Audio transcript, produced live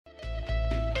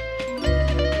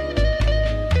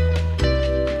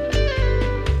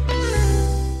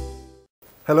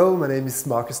Hello, my name is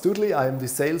Marcus Dudley. I am the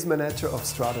sales manager of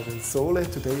Strada Del Sole.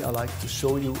 Today I'd like to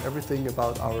show you everything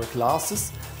about our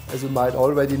glasses. As you might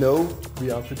already know, we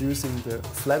are producing the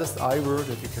flattest eyewear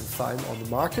that you can find on the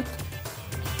market.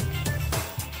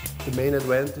 The main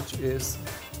advantage is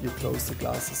you close the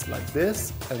glasses like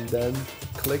this and then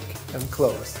click and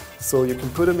close. So you can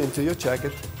put them into your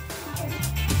jacket.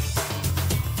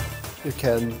 You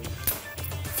can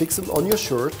fix them on your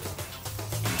shirt.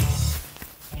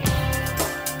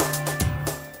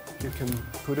 You can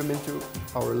put them into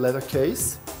our leather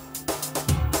case.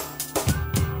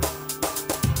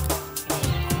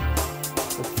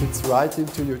 It fits right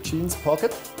into your jeans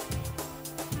pocket.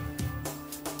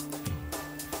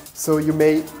 So you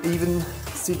may even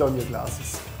sit on your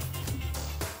glasses.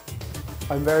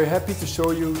 I'm very happy to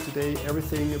show you today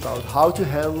everything about how to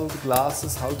handle the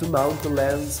glasses, how to mount the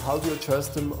lens, how to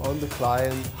adjust them on the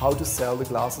client, how to sell the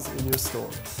glasses in your store.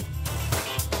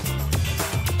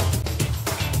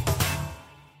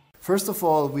 First of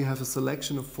all, we have a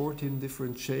selection of 14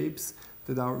 different shapes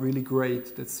that are really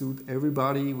great, that suit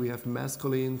everybody. We have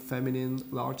masculine, feminine,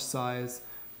 large size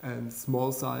and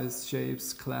small size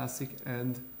shapes, classic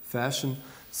and fashion.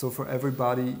 So for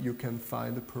everybody you can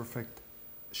find a perfect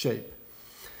shape.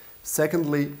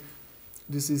 Secondly,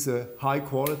 this is a high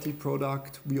quality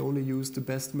product. We only use the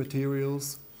best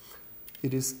materials.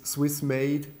 It is Swiss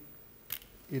made.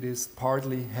 It is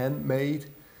partly handmade.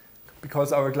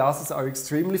 Because our glasses are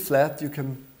extremely flat, you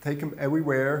can take them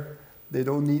everywhere. They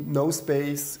don't need no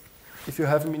space. If you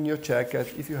have them in your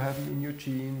jacket, if you have them in your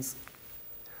jeans,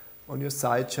 on your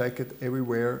side jacket,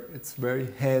 everywhere, it's a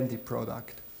very handy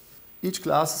product. Each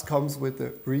glasses comes with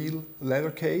a real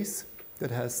leather case that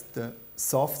has the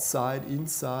soft side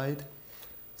inside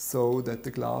so that the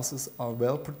glasses are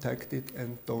well protected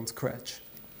and don't scratch.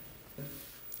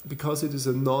 Because it is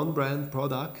a non-brand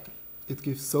product, it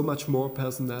gives so much more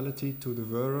personality to the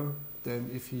wearer than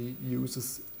if he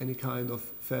uses any kind of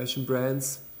fashion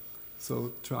brands.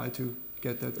 So try to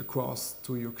get that across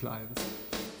to your clients.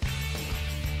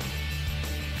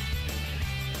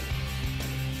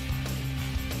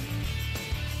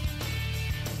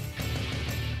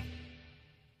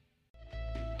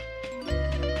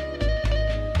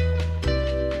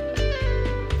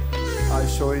 I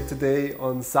show it today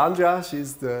on Sandra.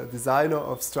 She's the designer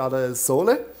of Strada Del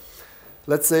Sole.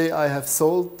 Let's say I have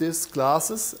sold these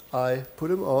glasses, I put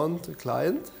them on the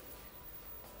client,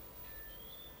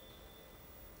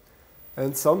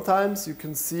 and sometimes you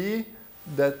can see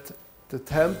that the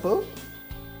temple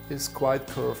is quite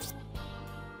curved.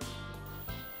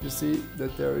 You see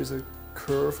that there is a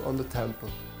curve on the temple.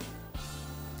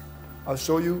 I'll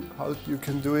show you how you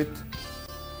can do it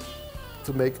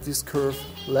to make this curve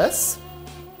less.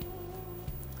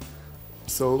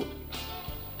 So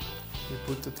you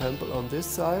put the temple on this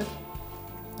side,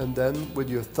 and then with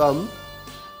your thumb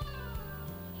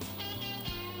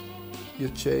you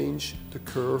change the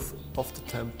curve of the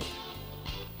temple.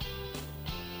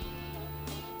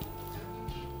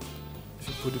 If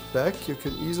you put it back, you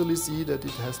can easily see that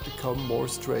it has become more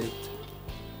straight.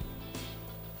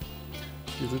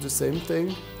 You do the same thing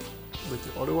with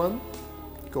the other one.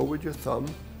 Go with your thumb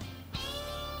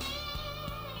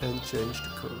and change the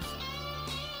curve.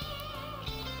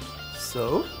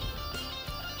 So,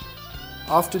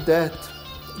 after that,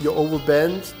 you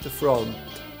overbend the front.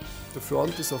 The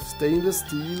front is of stainless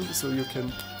steel, so you can,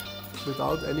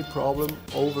 without any problem,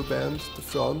 overbend the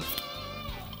front,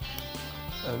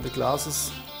 and the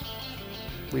glasses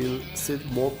will sit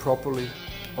more properly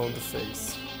on the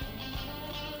face.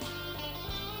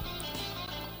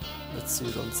 Let's see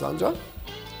it on Sandra.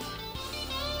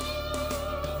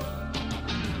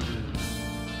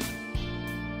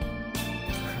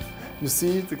 You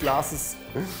see, the glasses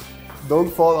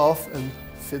don't fall off and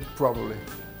fit properly.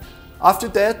 After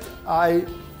that, I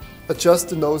adjust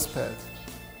the nose pad.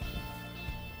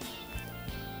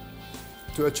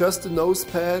 To adjust the nose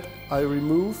pad, I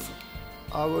remove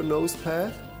our nose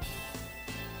pad,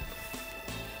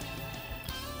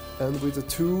 and with a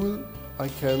tool I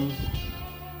can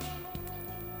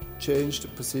change the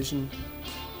position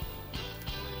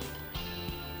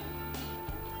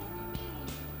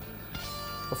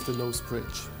of the nose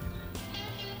bridge.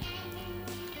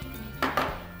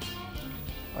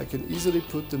 I can easily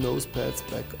put the nose pads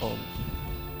back on.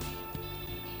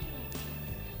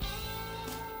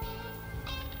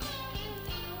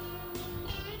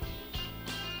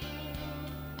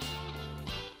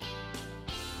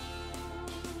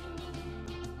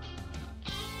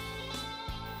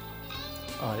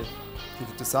 I give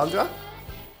it to Sandra.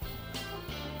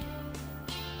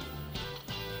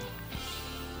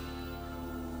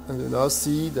 And you now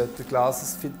see that the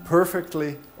glasses fit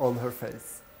perfectly on her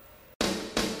face.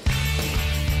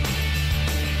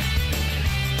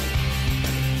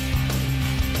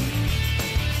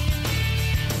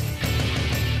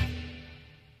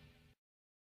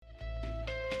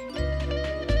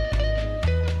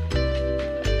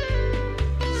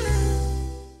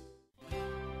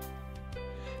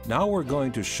 Now we're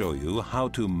going to show you how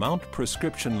to mount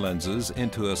prescription lenses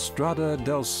into a Strada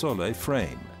Del Sole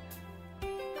frame.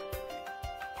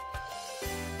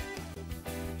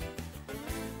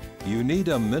 You need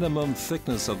a minimum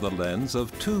thickness of the lens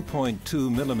of 2.2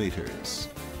 millimeters.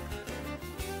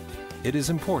 It is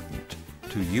important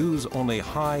to use only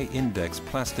high index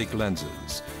plastic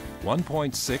lenses,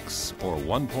 1.6 or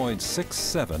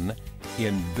 1.67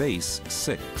 in base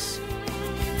 6.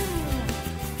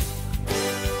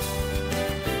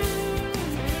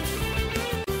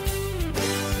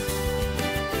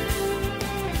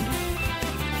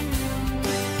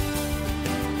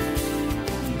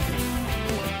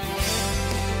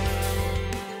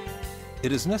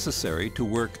 It is necessary to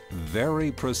work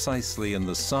very precisely in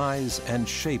the size and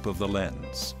shape of the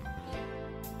lens.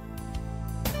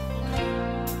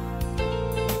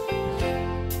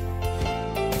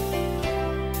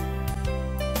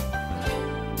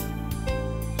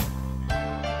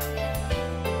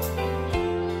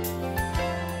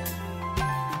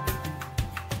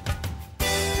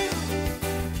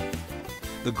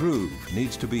 The groove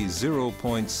needs to be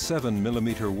 0.7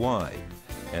 millimeter wide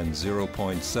and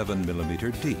 0.7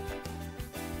 millimeter deep.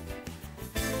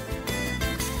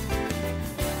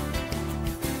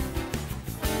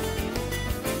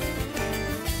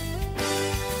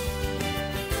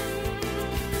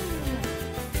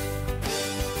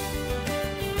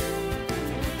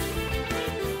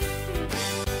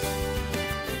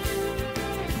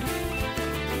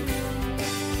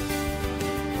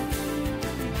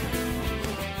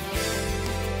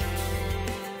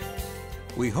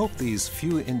 We hope these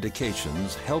few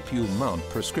indications help you mount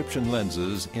prescription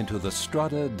lenses into the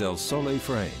Strada Del Sole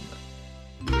frame.